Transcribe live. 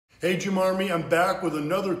Hey Gym Army, I'm back with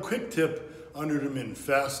another quick tip on intermittent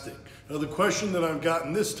fasting. Now the question that I've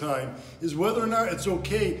gotten this time is whether or not it's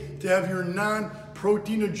okay to have your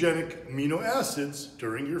non-proteinogenic amino acids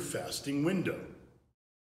during your fasting window.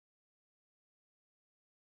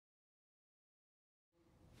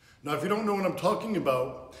 Now, if you don't know what I'm talking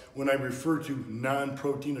about when I refer to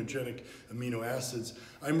non-proteinogenic amino acids,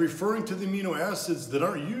 I'm referring to the amino acids that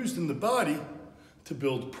aren't used in the body to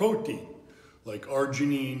build protein, like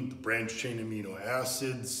arginine, the branched chain amino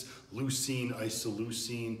acids, leucine,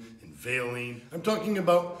 isoleucine, and valine. I'm talking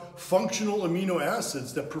about functional amino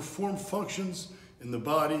acids that perform functions in the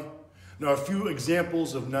body. Now, a few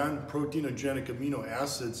examples of non-proteinogenic amino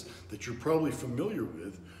acids that you're probably familiar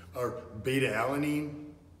with are beta-alanine,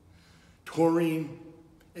 taurine,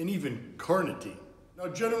 and even carnitine. Now,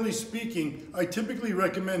 generally speaking, I typically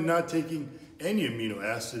recommend not taking any amino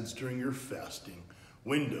acids during your fasting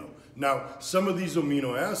window. Now, some of these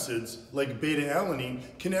amino acids, like beta-alanine,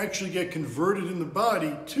 can actually get converted in the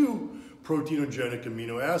body to proteinogenic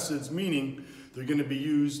amino acids, meaning they're going to be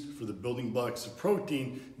used for the building blocks of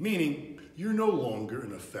protein, meaning you're no longer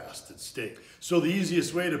in a fasted state. So the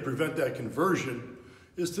easiest way to prevent that conversion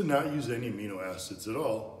is to not use any amino acids at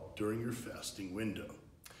all during your fasting window.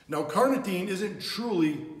 Now, carnitine isn't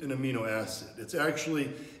truly an amino acid. It's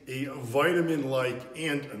actually a vitamin-like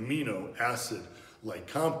and amino acid-like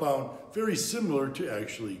compound, very similar to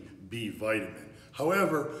actually B vitamin.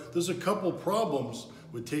 However, there's a couple problems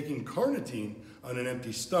with taking carnitine on an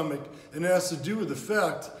empty stomach, and it has to do with the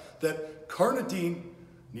fact that carnitine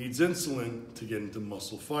needs insulin to get into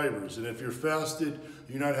muscle fibers. And if you're fasted,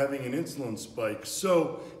 you're not having an insulin spike.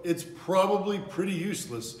 So it's probably pretty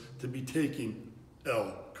useless to be taking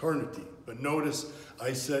L-carnitine. But notice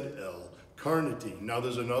I said L-carnitine. Now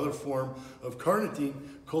there's another form of carnitine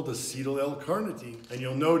called acetyl L-carnitine. And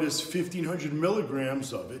you'll notice 1,500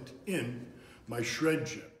 milligrams of it in my shred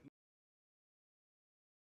gym.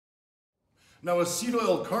 Now, acetyl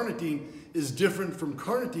L-carnitine is different from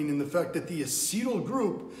carnitine in the fact that the acetyl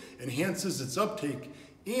group enhances its uptake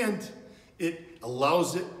and it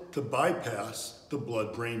allows it to bypass the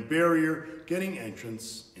blood-brain barrier, getting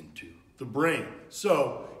entrance into the brain.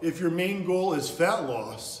 So, if your main goal is fat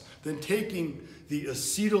loss, then taking the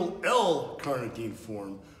acetyl L-carnitine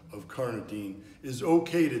form of carnitine is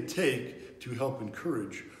okay to take to help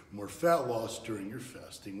encourage more fat loss during your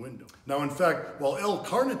fasting window. Now, in fact, while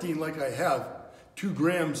L-carnitine, like I have, 2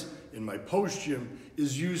 grams in my post-gym,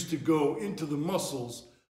 is used to go into the muscles,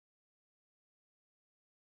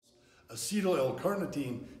 acetyl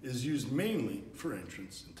L-carnitine is used mainly for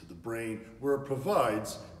entrance into the brain, where it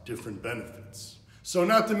provides different benefits. So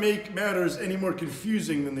not to make matters any more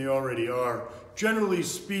confusing than they already are, generally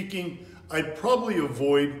speaking, I'd probably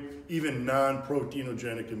avoid even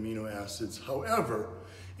non-proteinogenic amino acids. However,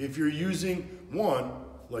 if you're using one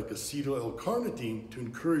like acetyl L-carnitine to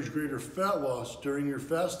encourage greater fat loss during your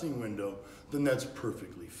fasting window, then that's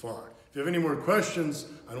perfectly fine. If you have any more questions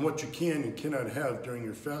on what you can and cannot have during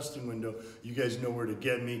your fasting window, you guys know where to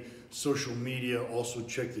get me. Social media, also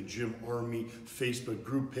check the Gym Army Facebook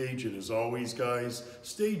group page. And as always, guys,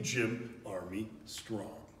 stay Gym Army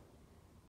strong.